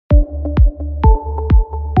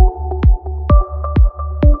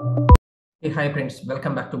Hey, hi friends,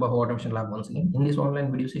 welcome back to Bhau-Automation lab once again. In this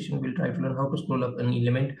online video session, we'll try to learn how to scroll up an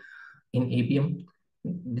element in Appium.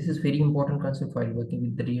 This is very important concept while working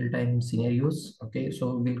with the real-time scenarios. Okay,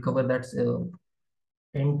 so we'll cover that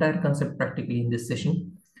entire concept practically in this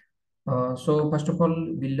session. So first of all,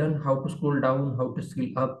 we'll learn how to scroll down, how to scroll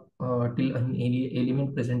up till an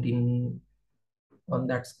element present on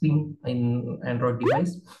that screen in Android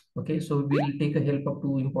device. Okay, so we'll take a help of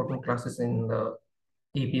two important classes in the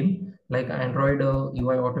Appium, like Android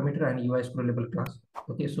UI automator and UI scrollable class.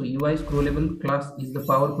 Okay, so UI scrollable class is the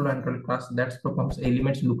powerful Android class that performs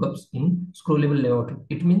elements lookups in scrollable layout.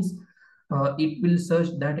 It means it will search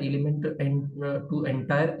that element and to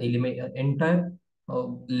entire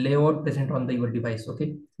layout present on the your device.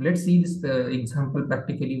 Okay, let's see this example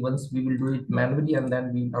practically. Once we will do it manually and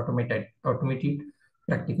then we automate it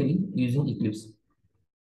practically using Eclipse.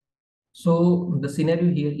 So the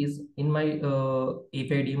scenario here is in my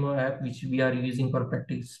API demo app, which we are using for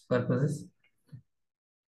practice purposes.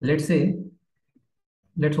 Let's say,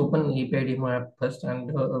 let's open API demo app first.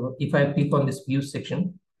 And if I click on this view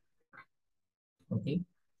section, okay.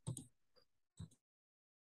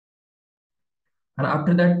 And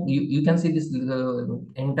after that, you can see this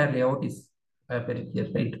entire layout is appearing here,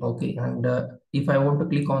 right? Okay. And if I want to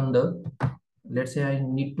click on the, let's say I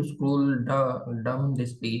need to scroll down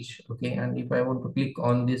this page, okay. And if I want to click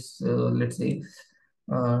on this, let's say,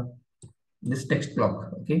 uh, this text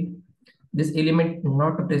block, okay, this element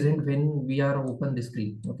not present when we are open the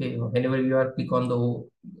screen. Okay, whenever you are click on the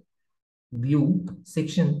view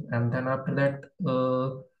section, and then after that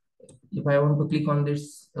if I want to click on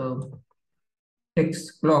this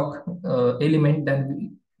text block element,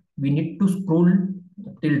 then we need to scroll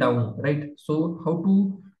till down, right? So how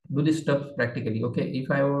to do this stuff practically? Okay,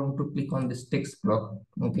 if I want to click on this text block,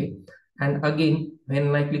 okay, and again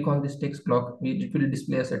when I click on this text block, it will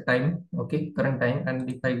display as a time, okay, current time. And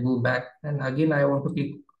if I go back and again I want to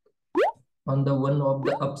click on the one of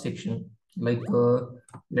the up section, like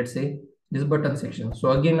let's say this button section,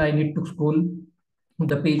 so again I need to scroll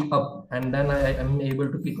the page up and then I am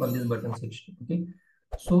able to click on this button section. Okay,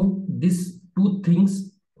 so these two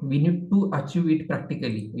things we need to achieve it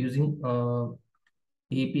practically using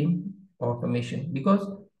Appium automation, because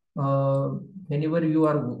uh, whenever you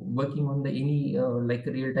are working on the any like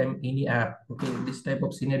real time any app, okay, this type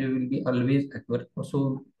of scenario will be always occur.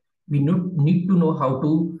 So we need to know how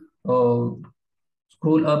to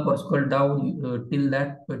scroll up or scroll down till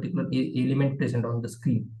that particular element present on the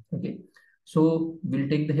screen. Okay, so we'll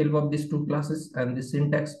take the help of these two classes and the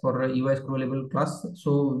syntax for a UI scrollable class.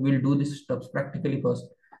 So we'll do this stuff practically first,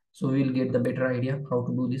 so we'll get the better idea how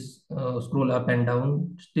to do this scroll up and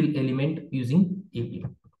down still element using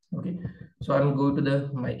Appium. Okay, so I'm going to the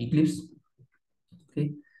my Eclipse.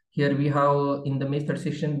 Okay, here we have in the method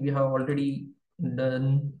section we have already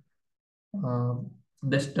done uh,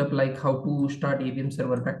 the stuff like how to start Appium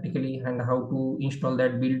server practically and how to install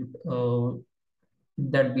that build.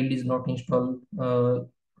 That build is not installed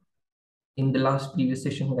in the last previous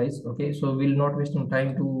session, guys. Okay, so we'll not waste some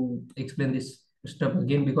time to explain this stuff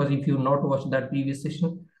again, because if you not watch that previous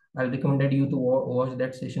session, I'll recommend you to watch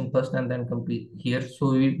that session first and then complete here,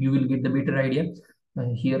 so you will get the better idea.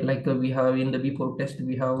 Here, like we have in the before test,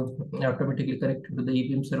 we have automatically connected to the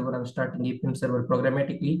Appium server and starting Appium server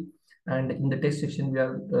programmatically. And in the test section, we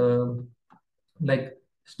are like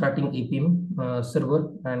starting Appium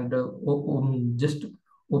server and just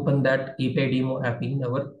open that API demo app in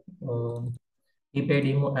our API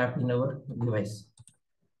demo app in our device,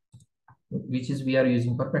 which is we are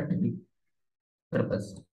using for practical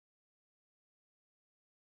purpose.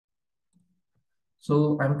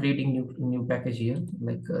 So I'm creating new package here,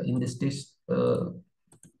 like in this test.java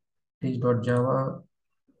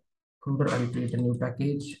folder. I'll create a new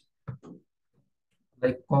package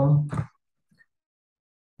like com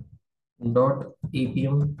dot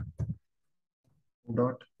appium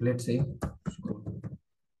dot, let's say, scroll.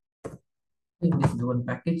 Okay, this is one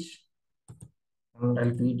package, and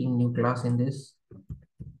I'll creating new class in this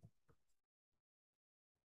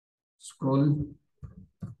scroll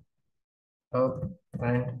up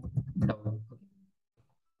and down.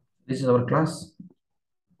 This is our class.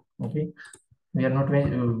 Okay, we are not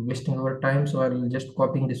wasting our time, so I'll just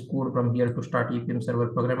copying this code from here to start Appium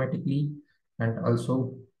server programmatically and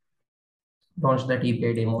also launch that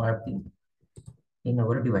API demo app in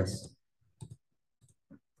our device.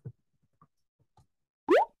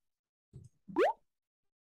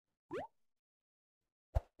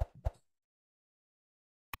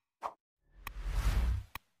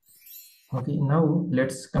 Okay, now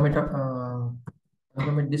let's commit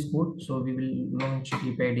this code. So we will launch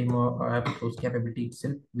API demo app those capability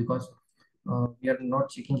itself, because we are not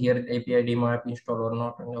checking here API demo app install or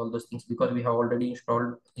not and all those things because we have already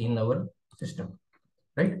installed in our system,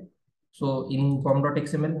 right? So in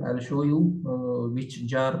form.xml, I'll show you which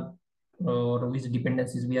jar or which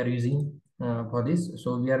dependencies we are using for this.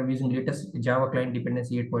 So we are using latest Java client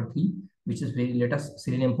dependency 8.3, which is very latest,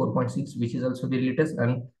 Selenium 4.6, which is also very latest,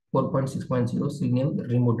 and 4.6.0 Selenium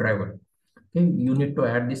remote driver. Okay, you need to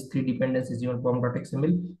add these three dependencies in your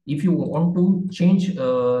form.xml. If you want to change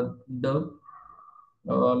the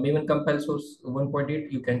Maven compile source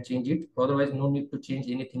 1.8, you can change it. Otherwise, no need to change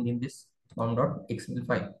anything in this form.xml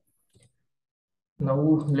file. Now,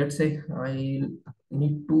 let's say I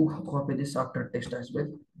need to copy this after test as well.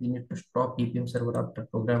 We need to stop APM server after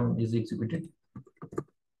program is executed.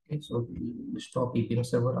 Okay, so we stop APM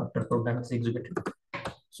server after program is executed.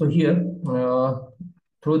 So here,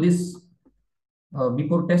 through this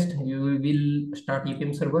before test, you will start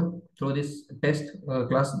APM server. Through this test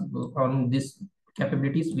class on this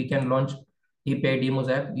capabilities, we can launch API demos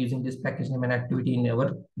app using this package name and activity in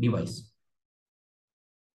our device.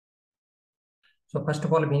 So first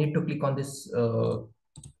of all, we need to click on this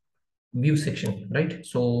view section, right?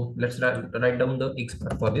 So let's write down the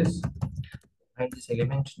XPath for this. Find this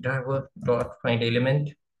element driver dot find element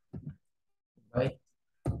by,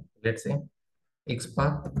 let's say,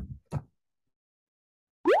 XPath.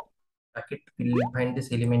 Bracket will find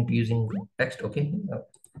this element using text. Okay.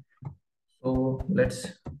 So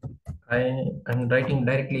I'm writing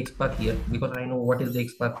directly XPath here because I know what is the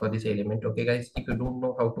XPath for this element. Okay, guys, if you don't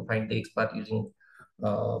know how to find the XPath using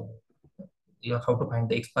uh, how to find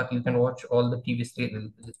the XPath, you can watch all the previous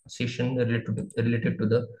session related to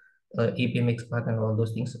the Appium XPath and all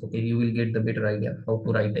those things. Okay, you will get the better idea how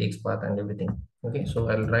to write the XPath and everything. Okay, so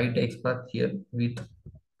I'll write XPath here with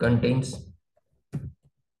contains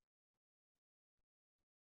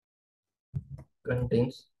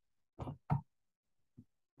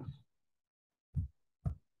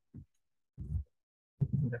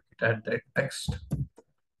that text,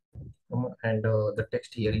 and the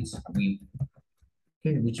text here is view.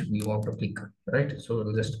 Okay, which we want to click, right? So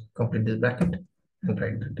we'll just complete this bracket and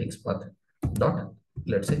write the text path dot,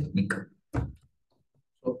 let's say, click.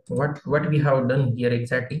 So what we have done here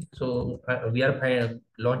exactly? So we are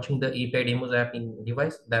launching the API demos app in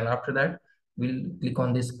device. Then after that, we'll click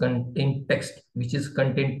on this content text, which is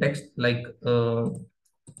content text like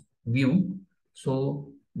view. So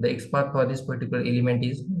the XPath for this particular element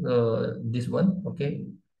is this one. Okay,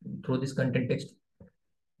 through this content text,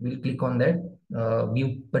 we'll click on that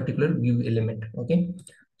particular view element. Okay,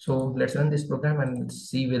 so let's run this program and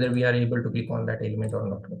see whether we are able to click on that element or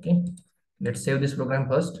not. Okay, let's save this program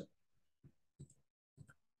first.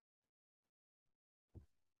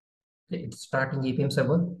 Okay, it's starting APM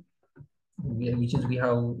server, which is we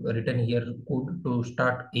have written here code to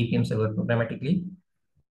start APM server programmatically.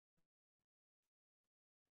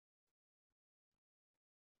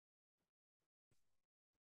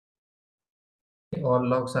 All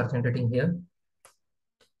logs are generating here.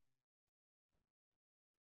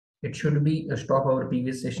 It should be a stop our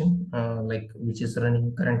previous session, like which is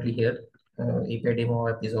running currently here. API demo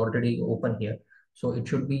app is already open here, so it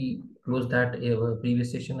should be close that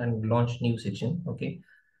previous session and launch new section. Okay,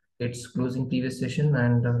 it's closing previous session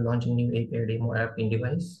and launching new API demo app in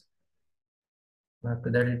device.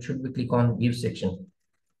 After that, it should be click on view section.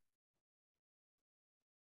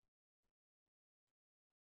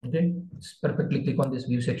 Okay, it's perfectly click on this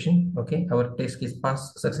view section. Okay, our test is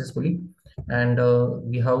passed successfully, and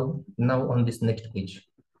we have now on this next page.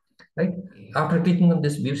 Right after clicking on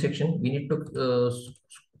this view section, we need to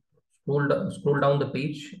scroll down the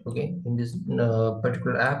page, okay, in this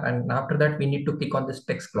particular app, and after that we need to click on this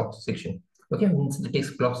text blocks section. Okay, means the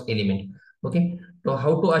text blocks element. Okay, so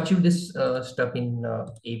how to achieve this stuff in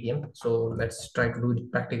Appium? So let's try to do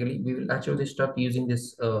it practically. We will achieve this stuff using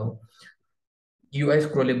this UI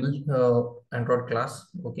scrollable Android class.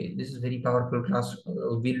 Okay, this is very powerful class.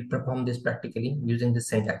 We'll perform this practically using this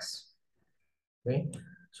syntax. Okay,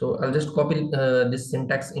 so I'll just copy this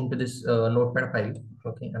syntax into this notepad file.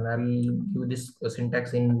 Okay, and I'll do this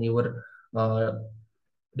syntax in your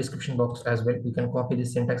description box as well. You can copy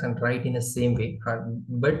this syntax and write in the same way.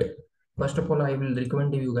 But first of all, I will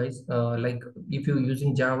recommend you guys, like if you're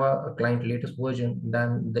using Java client latest version,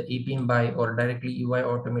 then the Appium by or directly UI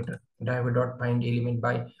automator driver.find element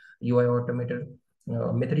by UI automator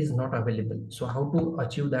method is not available. So how to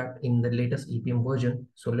achieve that in the latest Appium version?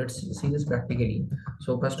 So let's see this practically.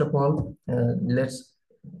 So first of all, let's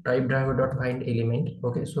type driver.find element.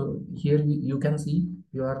 Okay, so here you can see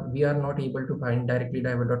we are not able to find directly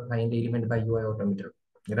driver.find element by UI automator.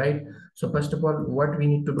 right? So first of all, what we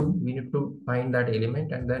need to do, we need to find that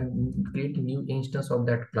element and then create a new instance of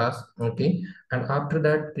that class. Okay, and after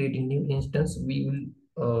that creating new instance, we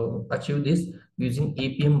will achieve this using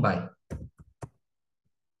appium by.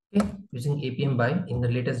 Okay, using appium by in the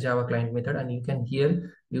latest Java client method. And you can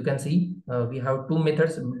here, you can see we have two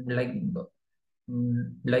methods,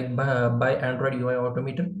 like by Android UI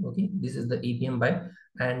automator. Okay, this is the appium by,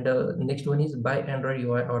 and next one is by Android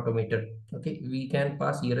UI automator. Okay, we can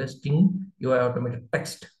pass here a string UI automator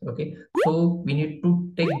text. Okay, so we need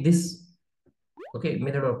to take this, okay,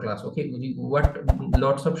 method or class. Okay, what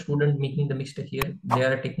lots of students making the mistake here, they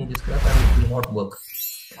are taking this class and it will not work.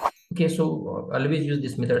 Okay, so always use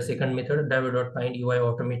this method, second method, diver.find UI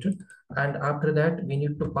automator, and after that we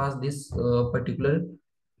need to pass this particular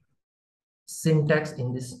syntax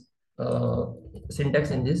in this uh,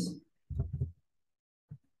 syntax in this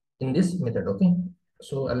method. Okay,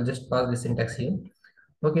 so I'll just pass the syntax here.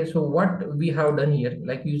 Okay, so what we have done here,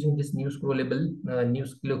 like using this new scrollable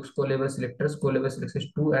scrollable selector, scrollable selector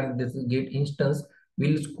 2, and this get instance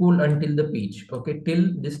will scroll until the page, okay,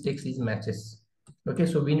 till this text is matches. Okay,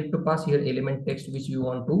 so we need to pass here element text which you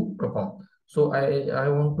want to perform. So I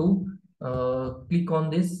want to click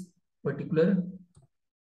on this particular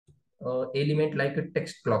element like a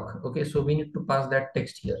text block. Okay, so we need to pass that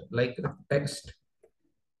text here like a text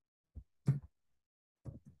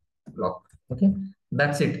block. Okay,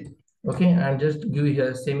 that's it. Okay, and just give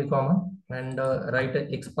here semicolon and write a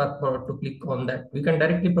XPath for to click on that. We can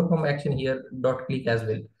directly perform action here dot click as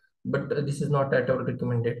well, but this is not at all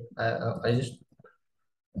recommended. I just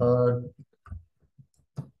uh,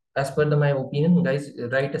 as per my opinion, guys,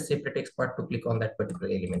 write a separate XPath to click on that particular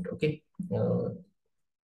element. Okay,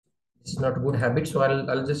 it's not a good habit. So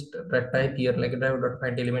I'll just type here like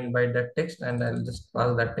drive.find element by that text, and I'll just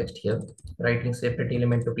pass that text here, writing separate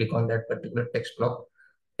element to click on that particular text block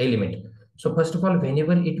element. So first of all,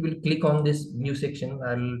 whenever it will click on this view section,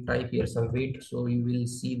 I'll type here some wait so you will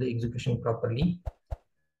see the execution properly.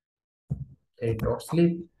 Dot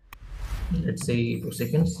sleep, let's say 2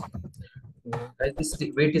 seconds. As this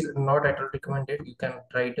wait is not at all recommended, you can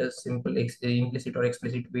write a simple implicit or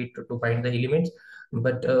explicit wait to find the elements.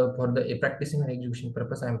 But for the practicing and execution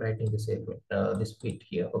purpose, I'm writing this this wait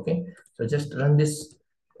here. Okay, so just run this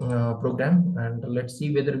program and let's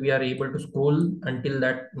see whether we are able to scroll until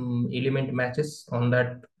that element matches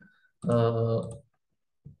uh,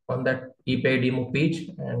 on that API demo page,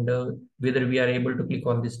 and whether we are able to click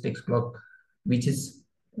on this text block, which is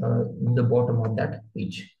in the bottom of that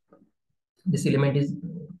page. This element is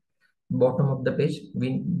bottom of the page.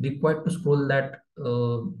 We require to scroll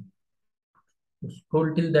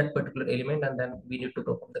till that particular element, and then we need to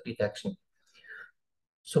perform the click action.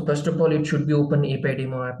 So first of all, it should be open API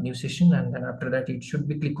demo app new session, and then after that it should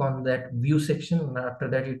be click on that view section, and after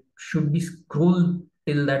that it should be scroll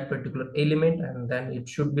till that particular element, and then it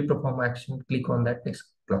should be perform action, click on that text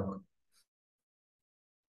block.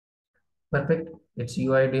 Perfect. Its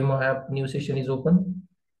UI demo app new session is open.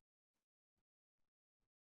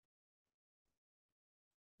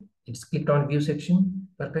 It's clicked on view section.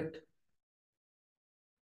 Perfect.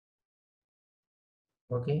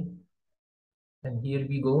 Okay. And here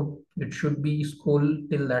we go. It should be scroll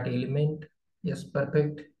till that element. Yes,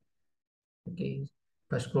 perfect. Okay.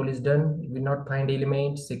 First scroll is done. We not find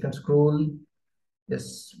element. Second scroll.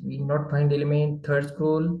 Yes, we not find element. Third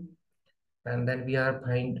scroll. And then we are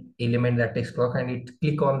find element that text block, and it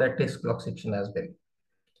click on that text block section as well.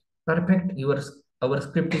 Perfect. Our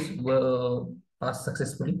script is passed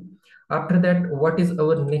successfully. After that, what is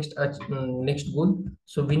our next goal?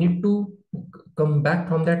 So we need to come back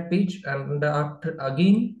from that page, and after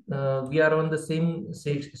again we are on the same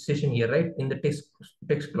session here, right, in the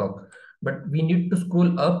text block. But we need to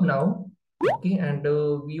scroll up now. Okay, and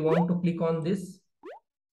we want to click on this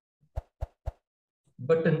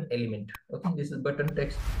button element. Okay, this is button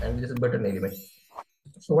text and this is button element.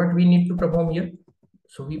 So what we need to perform here?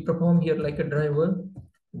 So we perform here like a driver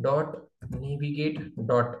dot navigate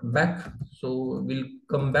dot back. So we'll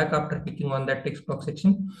come back after clicking on that text box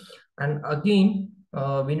section, and again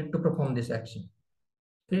we need to perform this action.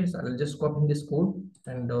 Okay, so I'll just copy this code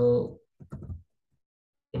and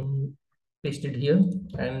paste it here,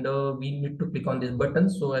 and we need to click on this button.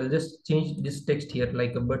 So I'll just change this text here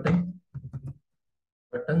like a button,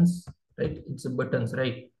 buttons, right? It's a buttons,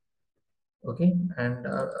 right? Okay, and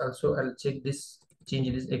also I'll check this,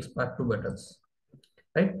 change this XPath to buttons,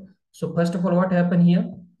 right? So first of all, what happened here?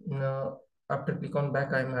 After click on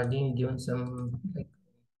back, I'm again given some like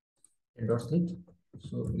dot slit,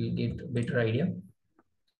 so we get better idea,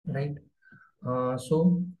 right?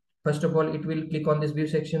 So First of all, it will click on this view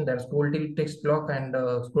section, then scroll till text block and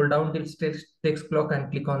scroll down till text block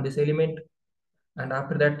and click on this element. And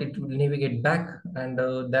after that, it will navigate back and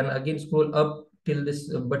then again scroll up till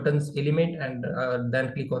this buttons element and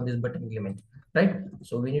then click on this button element, right?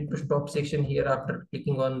 So we need to stop section here after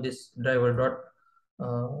clicking on this driver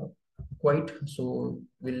dot quite. So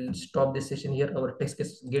we'll stop this session here. Our text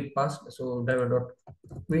case get passed. So driver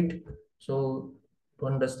dot quit. So to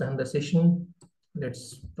understand the session,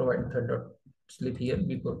 let's provide third dot sleep here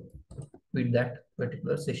before with that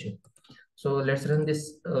particular session. So let's run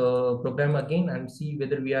this program again and see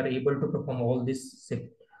whether we are able to perform all these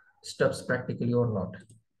steps practically or not.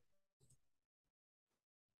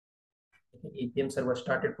 Appium server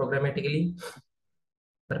started programmatically.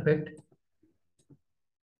 Perfect.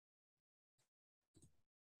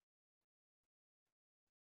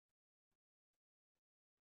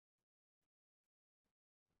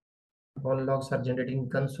 All logs are generated in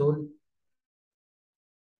console.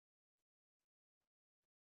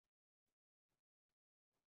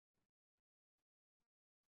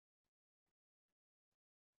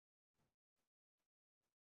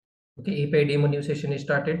 Okay, API demo new session is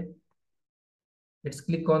started. Let's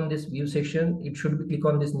click on this view section. It should be click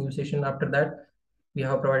on this new session. After that, we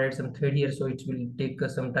have provided some thread here, so it will take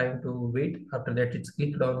us some time to wait. After that, it's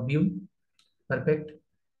clicked on view. Perfect.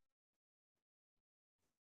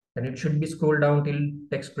 And it should be scroll down till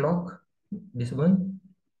text block. This one,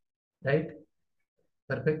 right?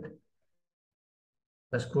 Perfect.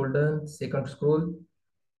 First scroll down, second scroll,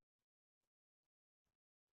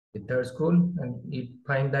 the third scroll, and it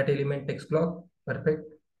find that element text block. Perfect.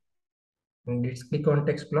 And it's click on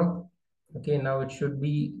text block. Okay, now it should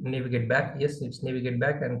be navigate back. Yes, it's navigate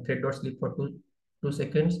back and thread dot sleep for two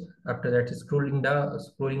seconds. After that, it's scrolling down,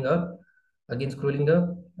 scrolling up, again scrolling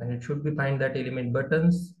up, and it should be find that element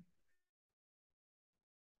buttons.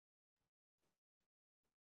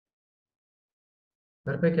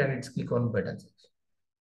 Perfect, and it's click on buttons.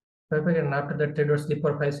 Perfect, and after that, thread dot sleep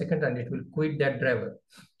for 5 seconds, and it will quit that driver.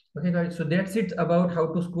 Okay, guys, so that's it about how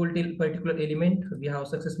to scroll till particular element. We have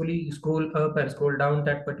successfully scroll up and scroll down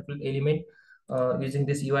that particular element using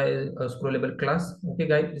this UI scrollable class. Okay,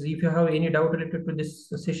 guys, if you have any doubt related to this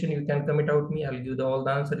session, you can comment out me. I'll give all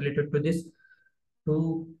the answer related to this.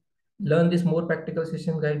 To learn this more practical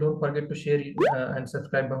session, guys, don't forget to share and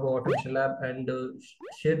subscribe Bhau-Automation Lab and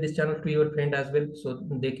share this channel to your friend as well, so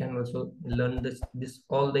they can also learn this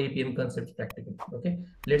all the APM concepts practically. Okay,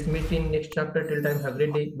 let's meet in next chapter. Till time, have a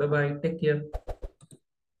great day. Bye bye. Take care.